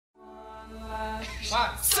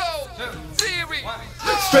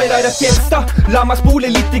Straight out of fiesta. La meg spole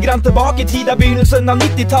litt grann tilbake. Tida begynnelsen av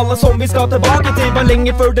 90-tallet som vi skal tilbake til. Var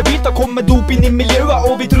lenge før det begynte å komme dop inn i miljøet,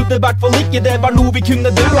 og vi trodde i hvert fall ikke det var noe vi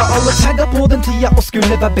kunne dø. Alle tagga på den tida og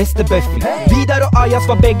skulle være beste Buffy. Vidar og Ayas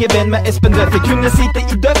var begge venn med Espen Duffy. Kunne sitte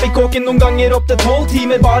i Duffy-kåken noen ganger opp til 12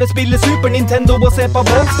 timer. Bare spille Super Nintendo og se på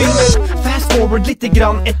voldsfilmer. Fast forward litt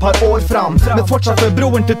grann, et par år fram. Men fortsatt før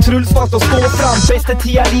broren til Truls valgte å stå fram. Beste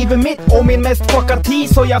tida i livet mitt, og min mest fucka tid,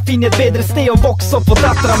 så jeg finner et bedre sted å vokse opp på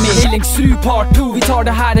dattera mi. Killingsrud part 2, vi tar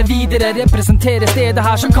det her videre. Representerer stedet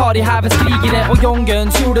her som Kari Hævens krigere. Og Young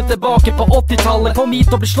Guns gjorde det tilbake på 80-tallet. Kom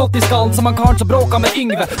hit og ble slått i skallen som han karen som bråka med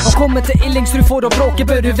Yngve. Å komme til Illingsrud for å bråke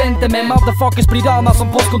bør du vente med. Motherfuckers blir rana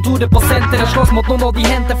som postkontoret på senteret. Slåss mot noen og de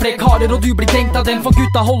henter flere karer, og du blir tenkt av dem. For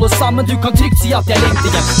gutta holder sammen, du kan trygt si at jeg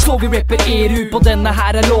lengter hjem. Så vi rapper Erud på denne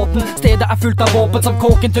her låten. Stedet er fullt av våpen som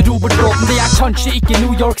kåken til Robert Bråten. Det er kanskje ikke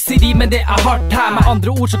New York City, men det er hardt her. Med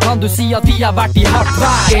andre ord så kan du si at vi har vært i hardt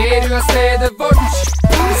vær. Erud er stedet vårt,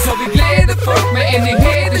 så vi gleder folk med en i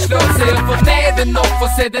hederslåt. Se opp og neden opp og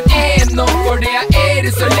se den ene opp, for det er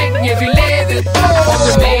Erud så lenge vi leder. Om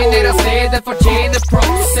du mener at stedet fortjener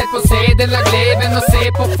props, sett på sedel, lag leven og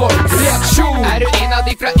se på folks reaksjon. Er du en av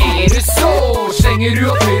de fra Erud, så slenger du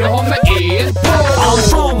opp høyre hånd med en på. I'm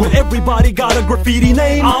from where everybody got a graffiti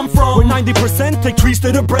name. I'm from where 90% take trees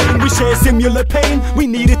to the brain. We share similar pain, we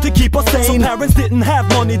needed to keep us sane. Some parents didn't have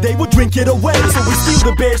money, they would drink it away. So we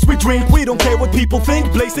steal the beers we drink, we don't care what people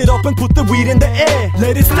think. Blaze it up and put the weed in the air,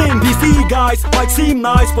 let it sting. DC guys might seem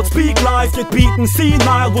nice, but speak lies. Get beaten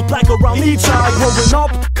senile with black around each eye. Growing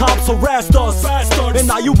up, cops harassed us, and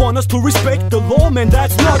now you want us to respect the law, man,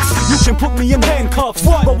 that's nuts. You can put me in handcuffs,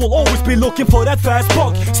 but we'll always be looking for that fast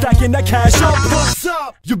buck, stacking that cash up. What's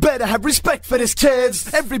up? You better have respect for this,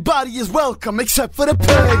 kids. Everybody is welcome except for the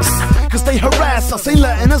pigs, cause they harass us, ain't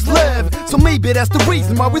letting us live. So maybe that's the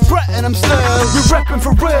reason why we threaten them still. We're reppin'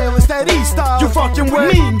 for real, it's that E-style. You're fucking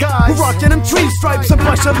with mean guys, we're rocking them tree stripes and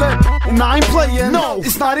brush your lip. And I ain't playing, no,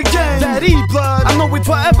 it's not a game. That E-blood, I know it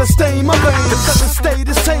forever stain my veins. It doesn't stay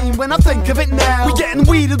the same when I think of it now. We getting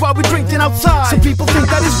weeded while we drinking outside. Some people think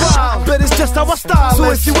that is wild, but it's just our style.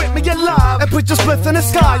 So if you with me, get live and put your spliff in the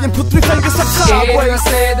sky and put 3 fingers up sideways. Erud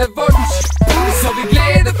stedet vårt, så vi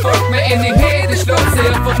gleder folk med en i hederslåt. Se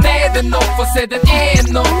opp og neden opp og se den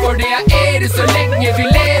ene opp, for det er Erud så lenge vi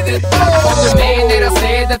leder. Om du mener at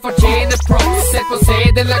stedet fortjener props, sett på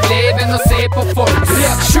sedel, lag leven og se på folks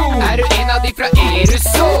reaksjon. Er du en av de fra Erud,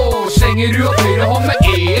 så slenger du opp høyre hånd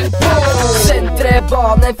med en på.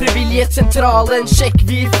 Sentrebanen, frivillighetssentralen. Sjekk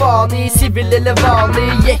vi faen i sivil eller vanlig.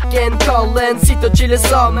 Jekken, kallen, sitte og chille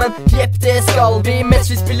sammen. Jepp, det skal vi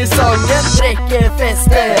mens vi spiller sangen. Trekke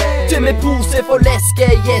feste, tømme pose for leske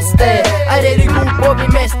gjester. Er dere god på vi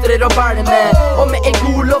mestrer og bærer med, og med en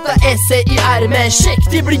god låt av esse i ermet. Sjekk,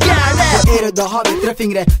 de blir gjerne. For Erud da har vi 3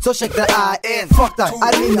 fingre, så sjekk det er 1. Fuck deg,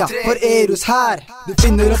 er linja for Eruds her. Du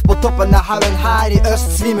finner oss på toppen av haugen her i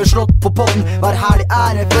øst. Svimer slått på potten, hver helg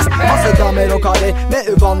er en fest. Masse damer og karer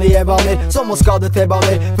med uvanlige vaner, som må skade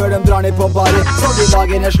T-baner før de drar ned på barer. Så vi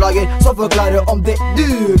lager en slager som forklarer om det du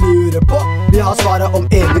lurer på. Vi har svaret om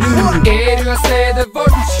Erud. Erud er stedet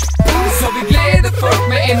vårt, så vi gleder folk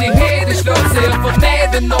med en i hederslåt. Se opp og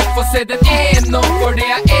neden opp og se den ene opp, for det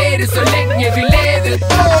er Erud så lenge vi leder.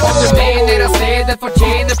 Om du mener at stedet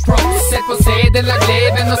fortjener props, sett på sedel, lag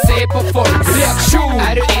leven og se på folks reaksjon.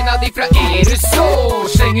 Er du en av de fra Erud, så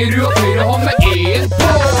slenger du opp høyre hånd med en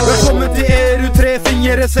på. Velkommen til Erud, 3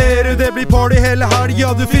 fingre ser du. Det blir party hele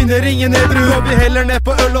helga, du finner ingen edru. Og vi heller ned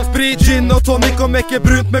på øl og sprit, gin og tonic og mekke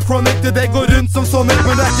brunt med chronic. Det går rundt som Sonic,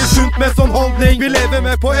 men det er ikke sunt med sånn holdning. Vi lever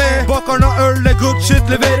med på E, bakeren av øl er good shit,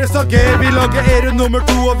 leveres av G. Vi lager Erud nummer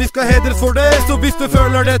 2, og vi skal hedres for det. Så hvis du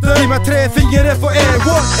føler dette, gi meg 3 fingre for E.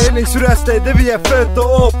 Illingsrud er stedet vi er født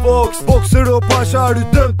og oppvokst. Vokser du opp her, så er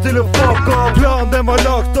du dømt til å fuck opp. Planen den var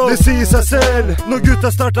lagt opp, det sier seg selv. Når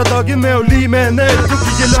gutta startet dagen med å lime en el, tok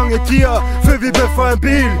ikke lange tida før vi bøffa en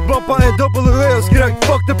bil. Bappa en W og skrek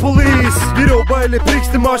fuck the police. Vi råba eller priks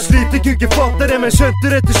til mars, slit, de kunne ikke fatte det, men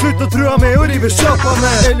skjønte rett til slutt og trua med å rive sjappa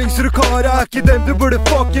med. Illingsrud kara er ikke dem du burde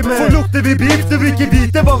fucke med. For lukter vi beef, du vil ikke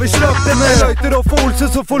vite hva vi slakter med. Lighter og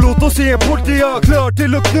Olsen som forlot oss i en politijag, klar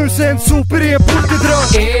til å knuse en soper i en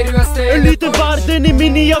politidrag. En liten verden i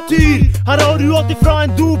miniatyr, her har du alt ifra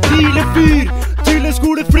en dobil fyr til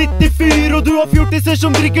skoleflittig fyr, og du har fjortiser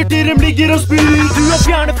som drikker til dem ligger og spyr. Du har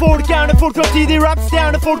fjerne folk framtidig rap,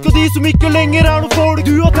 stjernefolk og de som ikke lenger er noen folk.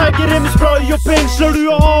 Du har taggere med spray og pensler, du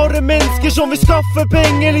har harde mennesker som vil skaffe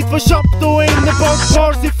penger litt for kjapt og ende bak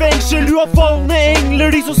bars i fengsel. Du har falne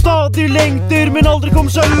engler, de som stadig lengter, men aldri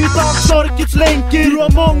kommer seg ut av snarkets lenker. Du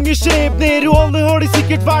har mange skjebner, og alle har de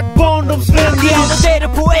sikkert vært barndomsvenner. Til alle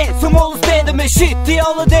dere poet som holder stedet med shit, til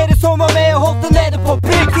alle dere som var med og holdt det nede på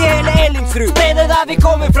prikk, til hele Ellingsrud, stedet der vi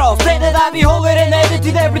kommer fra, stedet der vi holder det nede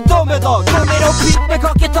til det blir dommedag. Kommer opp hit, men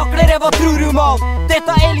kan ikke takle det, hva tror du, mann?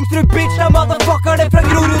 Dette er Ellingsrud, bitch, la motherfuckerne fra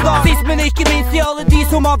Groruddalen. Sist, men ikke minst til alle de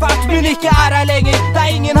som har vært, men ikke er her lenger. Det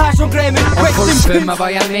er ingen her som glemmer. Og folk spør meg hva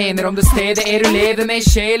jeg mener om det stedet Erud lever med i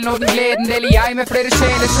sjelen, og den gleden deler jeg med flere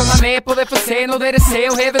sjeler som er med på det for scenen, og dere ser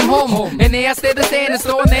og hever en hånd. En er stedets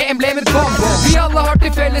enestående emblemet bomb. Vi alle har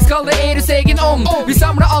til felles kalle Eruds egen ånd. Vi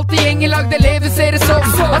samlet alt i gjengen, lagde leves deres om.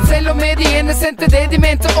 At selv om mediene sendte det de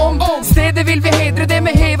mente om, stedet vil vi hedre det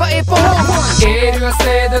med heva på hånd. Erud er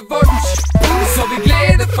stedet vårt, så vi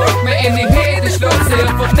gleder folk med en i hederslåt. Se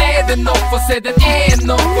opp og neden opp og se den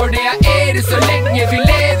ene opp, for det er Erud så lenge vi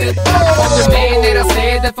lever. Om du mener at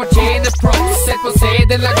stedet fortjener props, sett på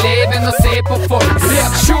stedet, lag leven og se på folk.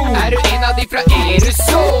 Reaksjon, er du en av de fra Erud,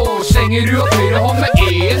 så slenger du opp høyre hånd med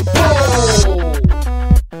en